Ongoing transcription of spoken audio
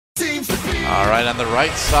All right, on the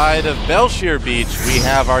right side of Belshire Beach, we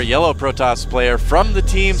have our yellow Protoss player from the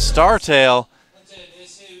team StarTale.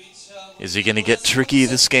 Is he going to get tricky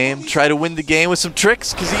this game? Try to win the game with some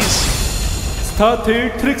tricks? Because he's...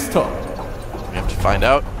 StarTale TricKsteR. We have to find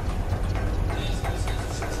out.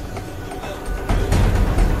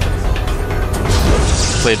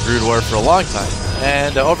 Played Brood War for a long time.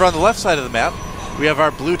 And over on the left side of the map, we have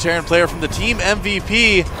our blue Terran player from the team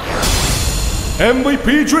MVP.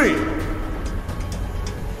 MVP Dream.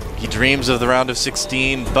 He dreams of the round of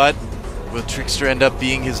 16, but will TricKsteR end up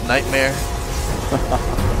being his nightmare?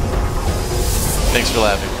 Thanks for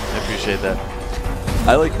laughing. I appreciate that.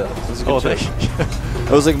 I like that. That was a good joke. Thank you.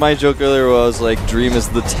 It was like my joke earlier was like Dream is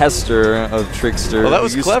the tester of TricKsteR. Well, that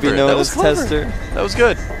was clever. That was clever. Tester. That was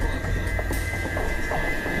good.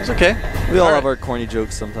 It was okay. We all have our corny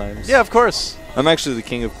jokes sometimes. Yeah, of course. I'm actually the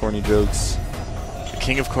king of corny jokes. The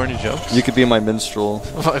king of corny jokes? You could be my minstrel.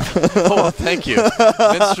 Oh, thank you.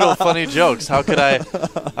 Minstrel funny jokes. How could I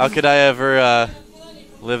ever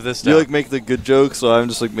live this down? You like make the good jokes, so I'm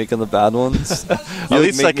just like making the bad ones. At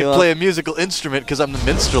least I can play a musical instrument because I'm the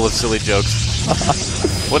minstrel of silly jokes.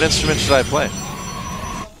 What instrument should I play?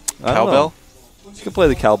 Cowbell? You can play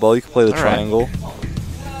the cowbell, you can play the triangle.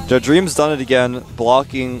 Dream's done it again,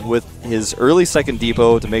 blocking with his early second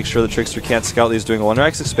depot to make sure that TricKsteR can't scout that he's doing a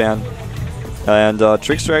 1-Rax expand. And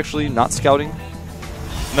TricKsteR actually not scouting.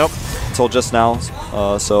 Nope. Until just now.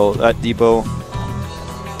 So that depot, a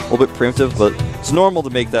little bit preemptive, but it's normal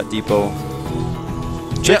to make that depot.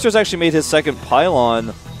 TricKsteR's actually made his second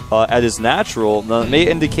pylon at his natural. Now, it may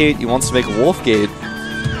indicate he wants to make a wolf gate,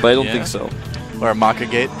 but I don't think so. Or a Maka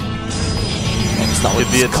gate. It's not what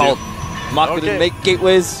it's called. Maka didn't make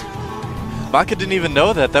gateways. Maka didn't even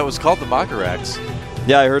know that. That was called the Maka Rax.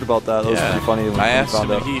 Yeah, I heard about that. That was pretty funny when I asked found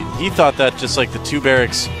him, out. he thought that just like the 2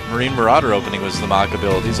 barracks Marine Marauder opening was the Maka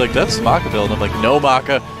build. He's like, that's the Maka build. I'm like, no,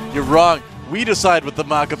 Maka, you're wrong. We decide what the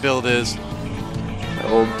Maka build is.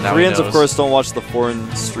 Well, Koreans, of course, don't watch the foreign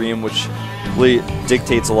stream, which really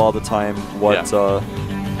dictates a lot of the time what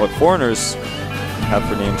foreigners have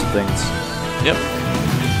for names and things. Yep.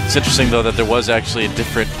 It's interesting, though, that there was actually a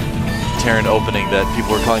different Terran opening that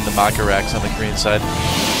people were calling the Maka Rax on the Korean side.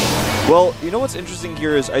 Well, you know what's interesting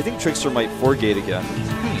here is I think TricKsteR might 4-gate again.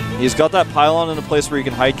 He's got that pylon in a place where he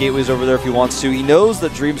can hide gateways over there if he wants to. He knows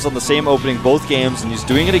that Dream's on the same opening both games, and he's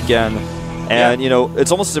doing it again. And, you know,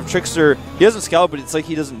 it's almost as if TricKsteR, he doesn't scout, but it's like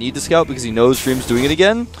he doesn't need to scout because he knows Dream's doing it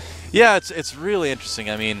again. Yeah, it's really interesting.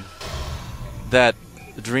 I mean, that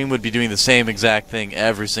Dream would be doing the same exact thing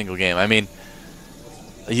every single game. I mean,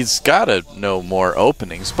 he's got to know more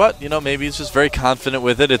openings, but, you know, maybe he's just very confident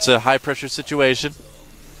with it. It's a high-pressure situation.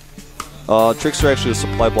 TricKsteR actually was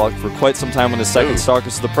supply blocked for quite some time on his second stalker,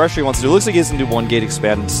 so the pressure he wants to do, looks like he's going to do 1-gate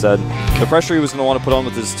expand instead. The pressure he was going to want to put on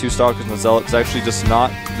with his 2 stalkers and the Zealot is actually just not,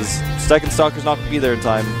 his second stalker's not going to be there in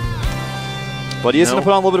time. But he is going to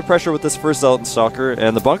put on a little bit of pressure with this first Zealot and stalker,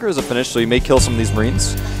 and the bunker is a finish, so he may kill some of these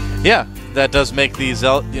Marines. Yeah, that does make the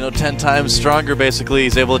Zealot, you know, 10 times stronger, basically.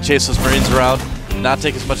 He's able to chase those Marines around, not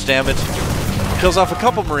take as much damage. Kills off a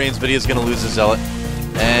couple Marines, but he is going to lose his Zealot.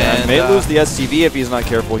 And may lose the SCV if he's not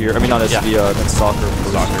careful here. I mean, not SCV, that's Stalker.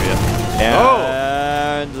 Stalker,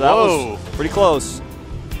 yeah. And that was pretty close.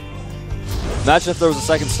 Imagine if there was a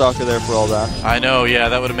second Stalker there for all that. I know, yeah,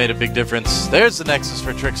 that would have made a big difference. There's the Nexus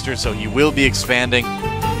for TricKsteR, so he will be expanding.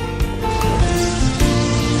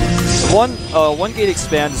 One gate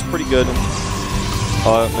expand is pretty good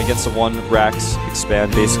against the 1-Rax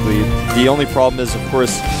expand, basically. The only problem is, of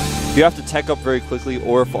course, you have to tech up very quickly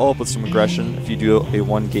or follow up with some aggression if you do a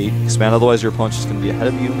 1-gate expand. Otherwise, your opponent's just going to be ahead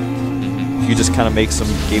of you. You just kind of make some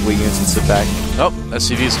gateway units and sit back. Oh,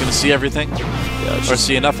 SCV is going to see everything. Yeah, or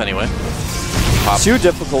see enough anyway. It's too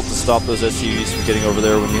difficult to stop those SCVs from getting over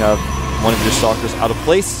there when you have one of your stalkers out of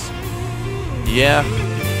place. Yeah.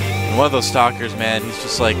 And one of those stalkers, man, he's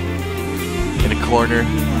just like in a corner,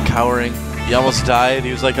 cowering. He almost died.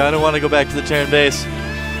 He was like, I don't want to go back to the Terran base.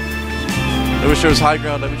 I wish there was high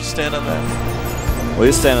ground. I would just stand on that. Well,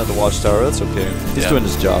 he's standing at the watchtower. That's okay. He's doing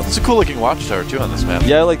his job. It's a cool-looking watchtower, too, on this map.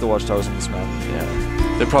 Yeah, I like the watchtowers on this map. Yeah.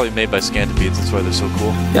 They're probably made by Scantipedes. That's why they're so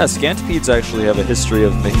cool. Yeah, Scantipedes actually have a history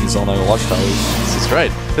of making Xel'Naga watchtowers. That's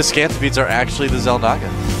right. The Scantipedes are actually the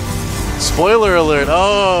Xel'Naga. Spoiler alert.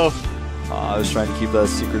 Oh! I was trying to keep that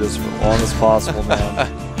secret as long as possible, man.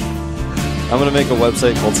 I'm going to make a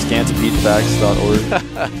website called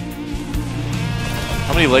scantipedefacts.org.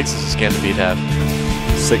 How many legs does a Scantipede have?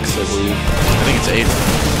 6, I believe. I think it's 8. I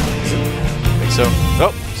think so.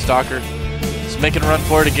 Oh, Stalker. He's making a run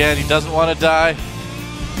for it again. He doesn't want to die.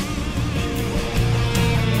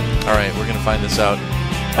 Alright, we're going to find this out.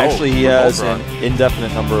 Actually, he has an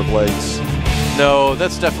indefinite number of legs. No,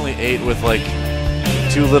 that's definitely 8 with like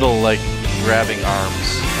 2 little like grabbing arms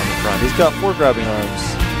on the front. He's got 4 grabbing arms.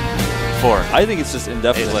 4. I think it's just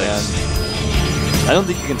indefinite, man. I don't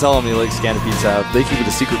think you can tell how many legs Scanopedes have. They keep it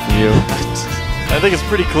a secret from you. I think it's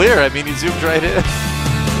pretty clear. I mean, he zoomed right in.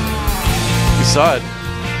 We saw it.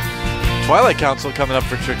 Twilight Council coming up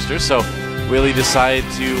for TricKsteR, so will he decide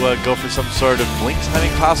to go for some sort of blink timing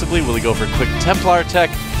possibly? Will he go for quick Templar tech?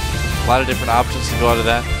 A lot of different options to go out of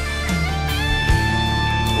that.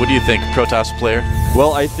 What do you think, Protoss player?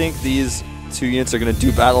 Well, I think these 2 units are going to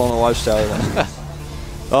do battle on the Watchtower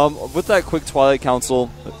then. With that quick Twilight Council,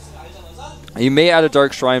 you may add a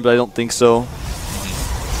Dark Shrine, but I don't think so.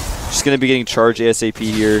 Just going to be getting charged ASAP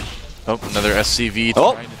here. Oh, another SCV.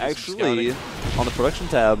 Oh, actually, on the production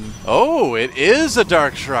tab. Oh, it is a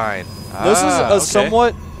Dark Shrine. This is a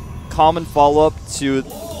somewhat common follow-up to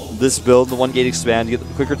this build, the 1 gate expand, you get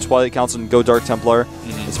the quicker Twilight Council and go Dark Templar.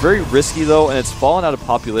 It's very risky though, and it's fallen out of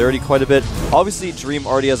popularity quite a bit. Obviously, Dream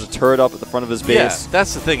already has a turret up at the front of his base. Yeah,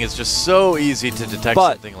 that's the thing. It's just so easy to detect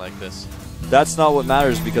something like this. That's not what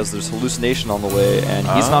matters because there's hallucination on the way, and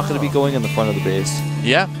he's not going to be going in the front of the base.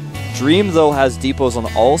 Yeah. Dream, though, has depots on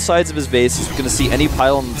all sides of his base. He's going to see any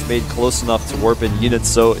pylon that's made close enough to warp in units,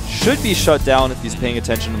 so it should be shut down if he's paying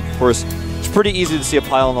attention. Of course, it's pretty easy to see a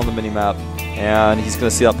pylon on the minimap, and he's going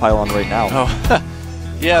to see that pylon right now. Oh,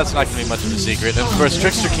 yeah, it's not going to be much of a secret. And of course,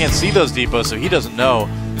 TricKsteR can't see those depots, so he doesn't know.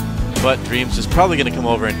 But Dream's just probably going to come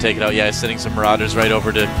over and take it out. Yeah, he's sending some Marauders right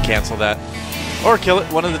over to cancel that. Or kill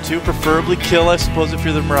it, one of the two. Preferably kill, I suppose, if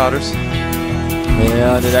you're the Marauders.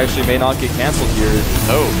 And it actually may not get canceled here.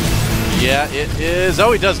 Oh, yeah, it is.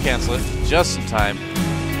 Oh, he does cancel it, just in time.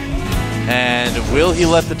 And will he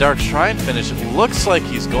let the Dark Shrine finish? It looks like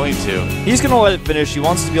he's going to. He's going to let it finish. He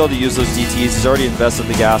wants to be able to use those DTs. He's already invested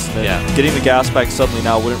the gas in it. Yeah. Getting the gas back suddenly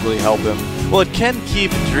now wouldn't really help him. Well, it can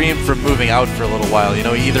keep Dream from moving out for a little while. You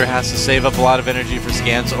know, he either has to save up a lot of energy for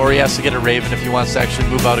scans, or he has to get a Raven if he wants to actually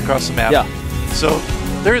move out across the map. Yeah. So,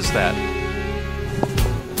 there is that.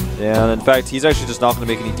 And in fact, he's actually just not going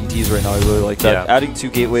to make any DTs right now. I really like that. Yeah. Adding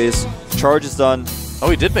 2 gateways. Charge is done. Oh,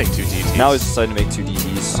 he did make 2 DTs. Now he's decided to make 2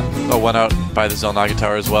 DTs. Oh, one out by the Zelnaga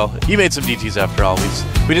Tower as well. He made some DTs after all.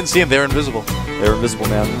 We didn't see him. They were invisible. They were invisible,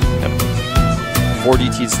 man. Yep. 4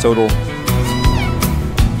 DTs total.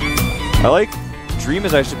 I like Dream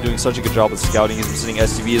is actually doing such a good job with scouting. He's been sending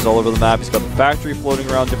SCVs all over the map. He's got the factory floating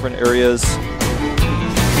around different areas.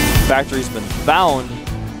 Factory's been found.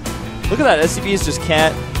 Look at that. SCVs just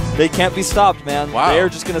can't be stopped, man. Wow. They're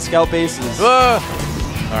just going to scout bases.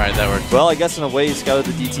 All right, that worked. Well, I guess in a way he scouted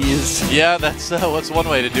the DTs. Yeah, that's what's one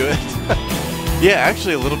way to do it. Yeah,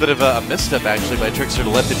 actually a little bit of a misstep actually by TricKsteR to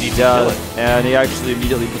let the DT kill it. And he actually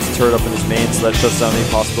immediately puts the turret up in his main, so that shuts down any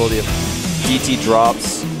possibility of DT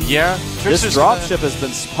drops. Yeah. This dropship has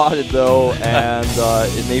been spotted though, and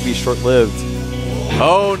it may be short-lived.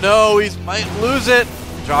 Oh no, he might lose it.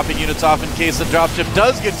 Dropping units off in case the dropship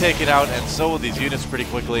does get taken out, and so will these units pretty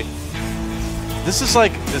quickly. This is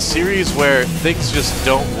like the series where things just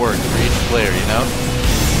don't work for each player, you know?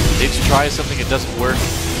 They just try something, it doesn't work.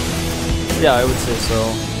 Yeah, I would say so.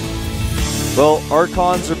 Well,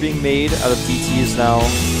 Archons are being made out of DTs now,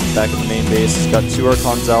 back at the main base. He's got 2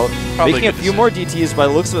 Archons out. Probably making a few more DTs. By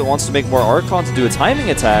the looks of it, wants to make more Archons to do a timing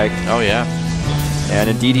attack. Oh, yeah. And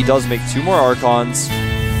indeed, he does make 2 more Archons.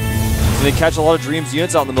 He's going to catch a lot of Dream's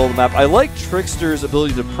units out in the middle of the map. I like TricKsteR's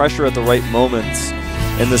ability to pressure at the right moments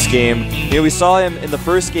in this game. You know, we saw him in the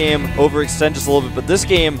first game overextend just a little bit, but this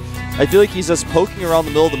game, I feel like he's just poking around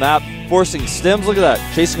the middle of the map, forcing stims. Look at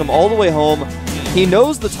that, chasing him all the way home. He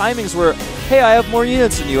knows the timings where, hey, I have more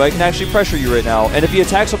units than you, I can actually pressure you right now. And if he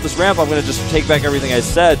attacks up this ramp, I'm going to just take back everything I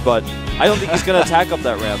said, but I don't think he's going to attack up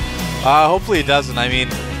that ramp. Hopefully he doesn't. I mean,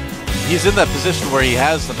 he's in that position where he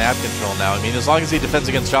has the map control now. I mean, as long as he defends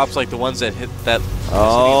against drops like the ones that hit that...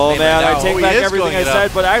 Oh, man, I take back everything I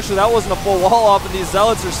said, but actually that wasn't a full wall off, and these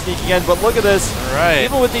Zealots are sneaking in. But look at this. Right.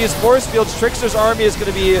 Even with these force fields, TricKsteR's army is going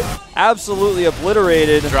to be absolutely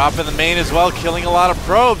obliterated. Drop in the main as well, killing a lot of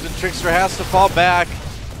probes, and TricKsteR has to fall back.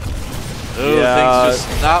 Ooh, yeah, things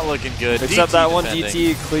just not looking good. Except that one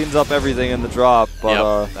DT cleans up everything in the drop.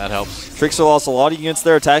 But yep, that helps. TricKsteR lost a lot of units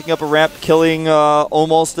there, attacking up a ramp, killing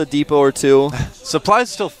almost a depot or 2. Supply's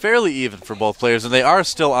still fairly even for both players, and they are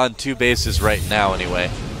still on 2 bases right now anyway.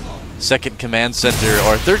 Second command center,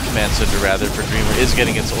 or third command center rather, for Dreamer is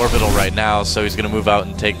getting its orbital right now, so he's going to move out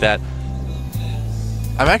and take that.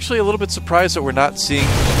 I'm actually a little bit surprised that we're not seeing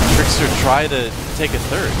TricKsteR try to take a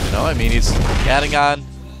third, you know? I mean, he's adding on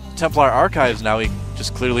Templar Archives now. He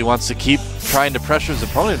just clearly wants to keep trying to pressure his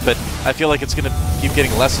opponent, but I feel like it's going to keep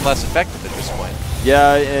getting less and less effective at this point.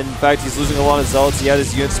 Yeah, in fact, he's losing a lot of Zealots. He had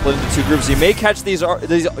his units split into 2 groups. He may catch these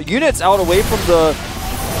units out away from the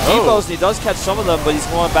depots, and he does catch some of them, but he's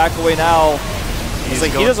going to back away now. He's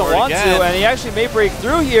like, he doesn't want to, and he actually may break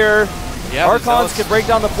through here. Yeah, Archons can break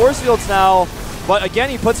down the force fields now, but again,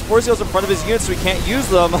 he puts force fields in front of his units, so he can't use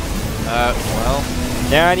them. Well.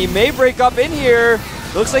 And he may break up in here.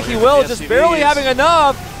 Looks like he will, just barely having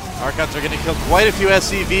enough. Archons are going to kill quite a few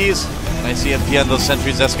SCVs. Nice EMP on those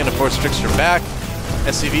sentries. That's going to force TricKsteR back.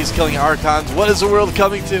 SCVs killing Archons. What is the world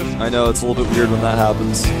coming to? I know, it's a little bit weird when that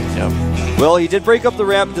happens. Yep. Well, he did break up the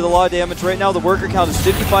ramp, did a lot of damage. Right now, the worker count is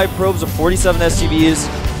 55 probes of 47 SCVs.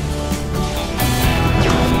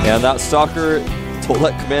 And that Stalker told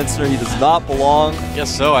that Command Center he does not belong. I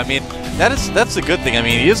guess so. I mean, that's a good thing. I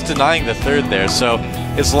mean, he is denying the third there, so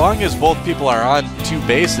as long as both people are on 2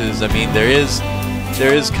 bases, I mean, there is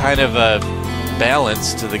kind of a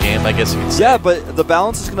balance to the game, I guess you could say. Yeah, but the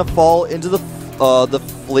balance is going to fall into the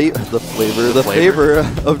flavor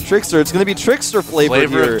of TricKsteR. It's going to be TricKsteR flavored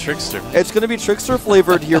here. Of TricKsteR. It's going to be TricKsteR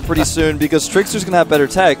flavored here pretty soon because TricKster's going to have better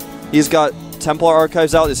tech. He's got Templar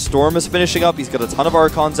Archives out. His Storm is finishing up. He's got a ton of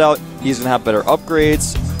Archons out. He's going to have better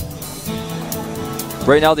upgrades.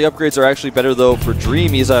 Right now, the upgrades are actually better, though, for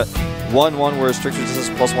Dream. He's at 1-1, whereas TricKsteR just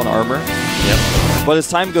has +1 armor. Yep. But as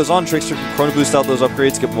time goes on, TricKsteR can chrono boost out those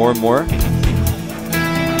upgrades, get more and more.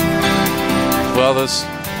 Well, those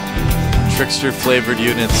TricKsteR flavored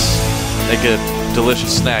units make a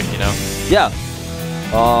delicious snack, you know? Yeah.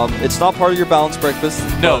 It's not part of your balanced breakfast.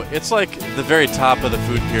 No, it's like the very top of the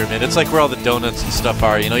food pyramid. It's like where all the donuts and stuff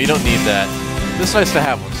are, you know? You don't need that. It's nice to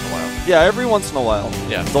have once in a while. Yeah, every once in a while.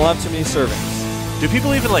 Yeah. Don't have too many servings. Do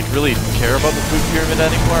people even like really care about the food pyramid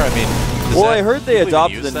anymore? I mean, well, I heard they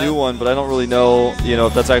adopted a new one, but I don't really know,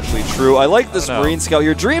 if that's actually true. I like this Marine Scout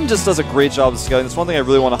here. Dream just does a great job of scouting. That's one thing I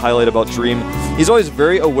really want to highlight about Dream. He's always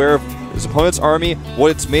very aware of his opponent's army,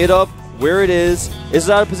 what it's made of, where it is it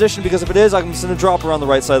out of position? Because if it is, I can send a drop around the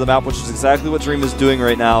right side of the map, which is exactly what Dream is doing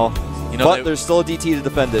right now. But there's still a DT to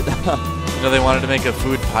defend it. They wanted to make a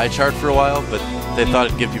food pie chart for a while, but they thought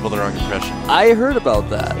it'd give people the wrong impression. I heard about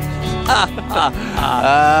that.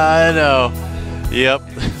 I know. Yep.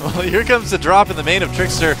 Well, here comes the drop in the main of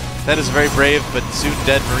TricKsteR. That is very brave, but soon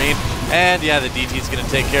dead Marine. And yeah, the DT's going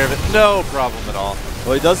to take care of it. No problem at all.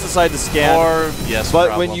 Well, he does decide to scan.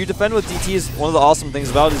 But when you defend with DTs, one of the awesome things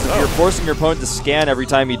about it is if you're forcing your opponent to scan every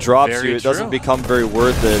time he drops you, it doesn't become very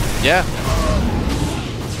worth it. Yeah.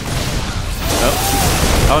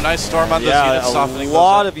 Oh, nice Storm on those units, softening a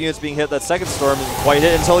lot of units being hit. That second Storm isn't quite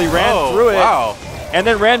hit until he ran through it. Wow. And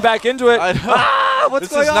then ran back into it. I know. What's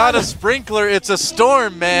going on? This is not a sprinkler, it's a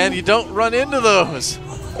storm, man. You don't run into those.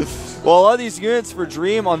 Well, a lot of these units for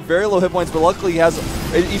Dream on very low hit points, but luckily he has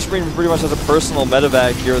each Marine pretty much has a personal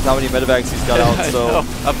medevac here with how many medevacs he's got out. So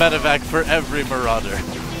a medevac for every Marauder.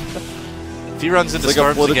 If he runs into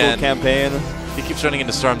storms like a political again, campaign. He keeps running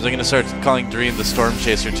into storms. I'm going to start calling Dream the Storm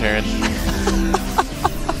Chaser Terran.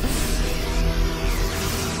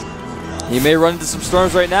 He may run into some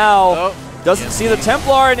storms right now. Doesn't see the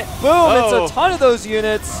Templar, and boom, it's a ton of those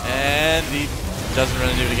units. And he doesn't run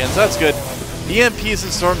into it again, so that's good. EMPs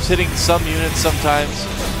and storms hitting some units sometimes.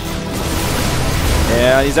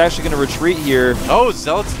 And he's actually going to retreat here. Oh,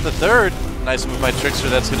 Zealots at the third. Nice move by TricKsteR.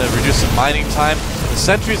 That's going to reduce some mining time. The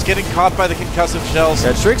Sentry's getting caught by the concussive shells.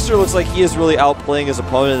 Yeah, TricKsteR looks like he is really outplaying his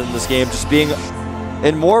opponent in this game, just being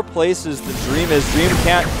in more places than Dream is. Dream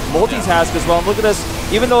can't multitask as well. And look at this.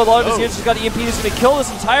 Even though a lot of his units just got EMP, he's going to kill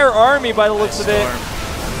this entire army by the looks of it.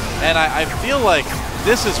 And I feel like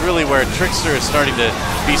this is really where TricKsteR is starting to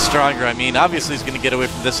be stronger. I mean, obviously he's going to get away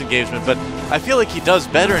from this engagement, but I feel like he does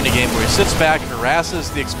better in a game where he sits back, harasses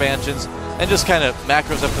the expansions, and just kind of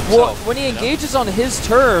macros up himself. Well, when he engages on his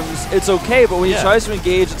terms, it's okay, but when he tries to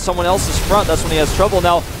engage at someone else's front, that's when he has trouble.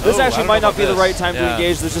 Now, this actually might not be the right time to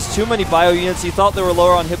engage. There's just too many bio units. He thought they were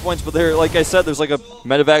lower on hit points, but they're, like I said, there's like a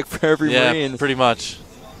medevac for every Marine. Yeah, pretty much.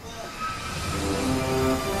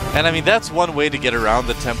 And I mean, that's one way to get around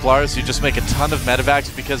the Templars. You just make a ton of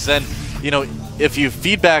medevacs, because then, if you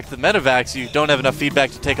feedback the medevacs, you don't have enough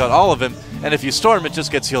feedback to take out all of them. And if you storm, it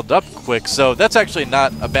just gets healed up quick. So that's actually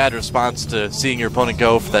not a bad response to seeing your opponent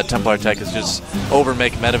go for that Templar tech, is just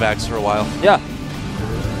over-make medevacs for a while. Yeah.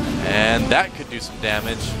 And that could do some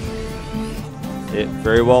damage. It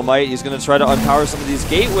very well might. He's going to try to unpower some of these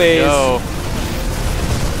gateways.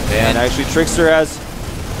 And actually, TricKsteR has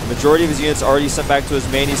the majority of his units already sent back to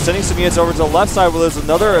his main. He's sending some units over to the left side where there's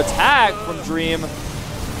another attack from Dream.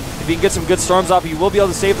 If he can get some good storms off, he will be able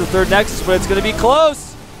to save the third Nexus, but it's going to be close.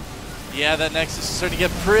 Yeah, that Nexus is starting to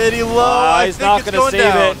get pretty low. He's not going to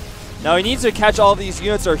save it. Now he needs to catch all of these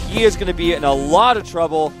units or he is going to be in a lot of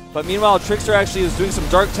trouble. But meanwhile, TricKsteR actually is doing some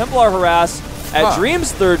Dark Templar harass at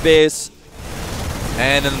Dream's third base.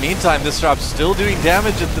 And in the meantime, this drop's still doing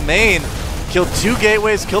damage at the main. Killed 2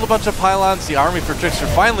 gateways, killed a bunch of pylons. The army for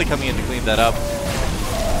TricKsteR finally coming in to clean that up.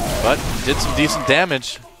 But did some decent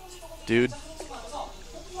damage, dude.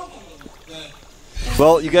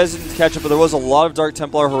 Well, you guys didn't catch up, but there was a lot of Dark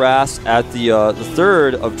Templar harass at the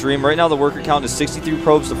third of Dream. Right now, the worker count is 63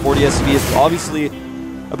 probes to 40 SCVs. Obviously,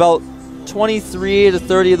 about 23 to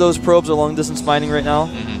 30 of those probes are long-distance mining right now.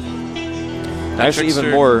 Actually,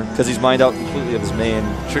 even more, because he's mined out completely of his main.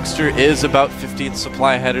 TricKsteR is about 15th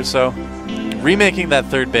supply ahead or so. Remaking that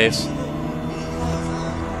third base.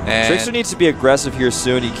 And TricKsteR needs to be aggressive here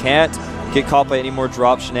soon. He can't get caught by any more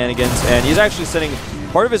drop shenanigans, and he's actually sending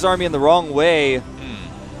part of his army in the wrong way.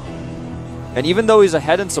 And even though he's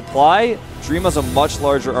ahead in supply, Dream has a much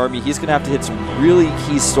larger army. He's going to have to hit some really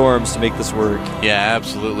key storms to make this work. Yeah,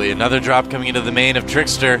 absolutely. Another drop coming into the main of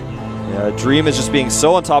TricKsteR. Yeah, Dream is just being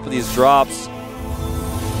so on top of these drops.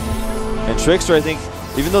 And TricKsteR, I think,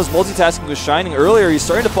 even though his multitasking was shining earlier, he's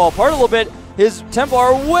starting to fall apart a little bit. His Templar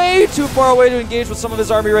are way too far away to engage with some of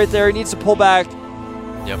his army right there. He needs to pull back.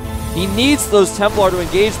 Yep. He needs those Templar to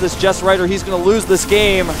engage this just right, or he's going to lose this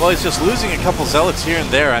game. Well, he's just losing a couple Zealots here and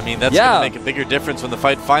there. I mean, that's going to make a bigger difference when the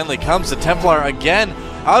fight finally comes. The Templar again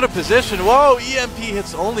out of position. Whoa, EMP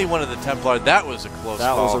hits only one of the Templar. That was a close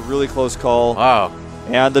call. That was a really close call. Wow.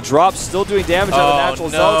 And the drop's still doing damage on the natural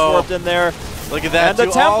Zealots warped in there. Look at that. And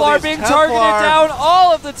the Templar being targeted down.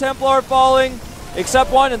 All of the Templar falling.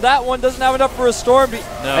 Except one, and that one doesn't have enough for a storm.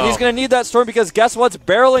 And he's going to need that storm because guess what's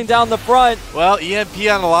barreling down the front? Well, EMP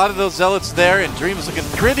on a lot of those Zealots there, and Dream is looking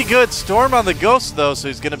pretty good. Storm on the Ghost, though, so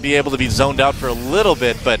he's going to be able to be zoned out for a little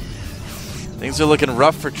bit, but things are looking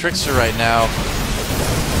rough for TricKsteR right now.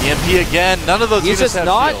 EMP again, none of those units have He's just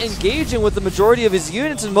not shields. engaging with the majority of his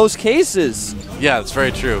units in most cases. Yeah, that's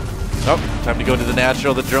very true. Oh, time to go to the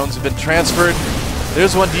natural. The drones have been transferred.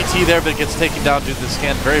 There's one DT there, but it gets taken down due to the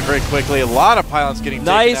scan very, very quickly. A lot of pylons getting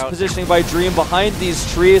taken out. Nice positioning by Dream behind these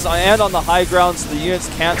trees and on the high ground so the units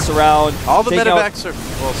can't surround. All the medevacs are,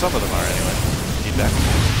 well, some of them are anyway.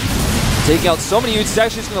 Feedback. Taking out so many units. He's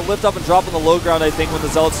actually just going to lift up and drop on the low ground, I think, when the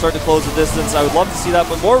Zealots start to close the distance. I would love to see that,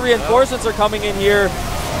 but more reinforcements are coming in here.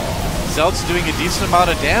 Zealots doing a decent amount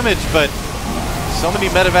of damage, but so many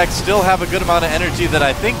medevacs still have a good amount of energy that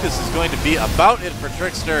I think this is going to be about it for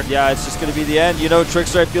TricKsteR. Yeah, it's just going to be the end. You know,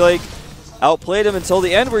 TricKsteR, I feel like, outplayed him until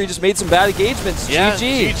the end where he just made some bad engagements. Yeah,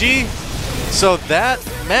 GG. GG. So that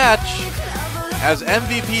match, as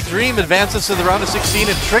MVP Dream advances to the round of 16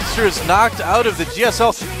 and TricKsteR is knocked out of the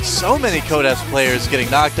GSL. So many Codex players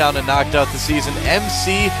getting knocked down and knocked out this season.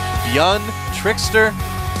 MC, Yun, TricKsteR,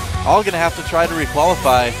 all going to have to try to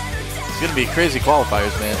requalify. It's going to be crazy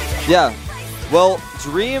qualifiers, man. Yeah. Well,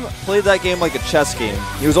 Dream played that game like a chess game.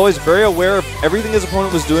 He was always very aware of everything his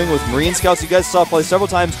opponent was doing with Marine Scouts. You guys saw play several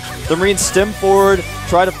times. The Marines stem forward,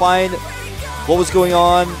 try to find what was going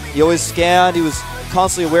on. He always scanned. He was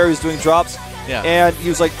constantly aware he was doing drops. Yeah. And he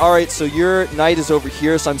was like, all right, so your knight is over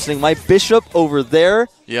here, so I'm sending my bishop over there.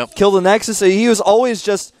 Yep. Kill the Nexus. So he was always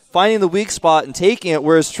just finding the weak spot and taking it,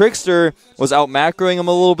 whereas TricKsteR was out macroing him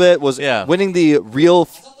a little bit, was winning the real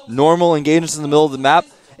normal engagements in the middle of the map.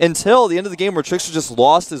 Until the end of the game where TricKsteR just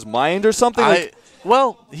lost his mind or something?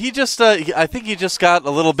 Well, he just, I think he just got a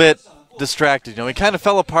little bit distracted. You know, he kind of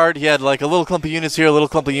fell apart. He had like a little clump of units here, a little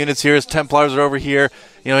clump of units here. His Templars are over here.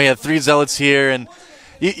 You know, he had 3 Zealots here, and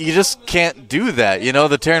you just can't do that. You know,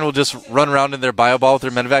 the Terran will just run around in their Bioball with their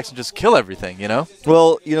Medivacs and just kill everything, you know?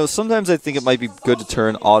 Well, you know, sometimes I think it might be good to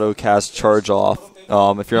turn auto-cast charge off.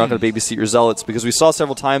 If you're not going to babysit your Zealots, because we saw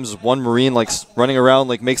several times one Marine like running around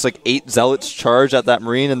like makes like 8 Zealots charge at that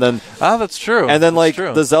Marine, and then that's true. And then like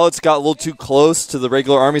the Zealots got a little too close to the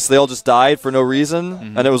regular army, so they all just died for no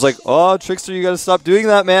reason. And it was like, oh, TricKsteR, you got to stop doing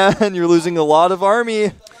that, man. You're losing a lot of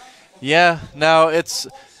army. Yeah. Now it's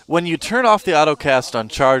when you turn off the autocast on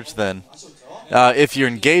charge, then. If you're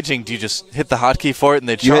engaging, do you just hit the hotkey for it and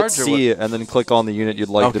they charge? You hit C and then click on the unit you'd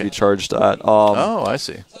like to be charged at. Oh, I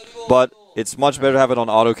see. But it's much better to have it on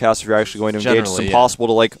autocast if you're actually going to engage. It's impossible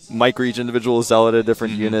to like micro each individual zealot at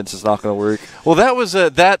different units. It's not going to work. Well, that was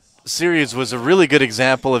that series was a really good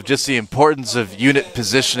example of just the importance of unit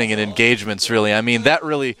positioning and engagements, really. I mean, that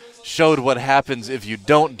really showed what happens if you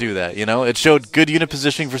don't do that, you know? It showed good unit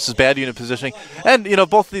positioning versus bad unit positioning. And, you know,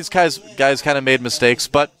 both of these guys kind of made mistakes,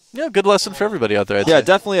 but yeah, good lesson for everybody out there, I'd say.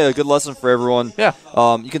 Definitely a good lesson for everyone. Yeah.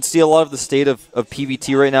 You can see a lot of the state of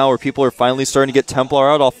PvT right now where people are finally starting to get Templar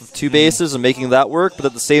out off of 2 bases and making that work, but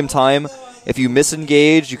at the same time, if you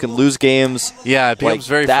misengage, you can lose games. Yeah, it becomes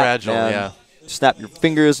very fragile, yeah. snap your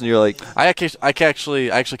fingers, and you're like, I actually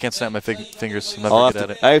can't snap my fingers. I'm never good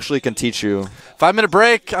at it. I actually can teach you. 5-minute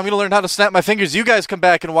break. I'm going to learn how to snap my fingers. You guys come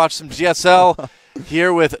back and watch some GSL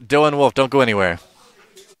here with Doe and Wolf. Don't go anywhere.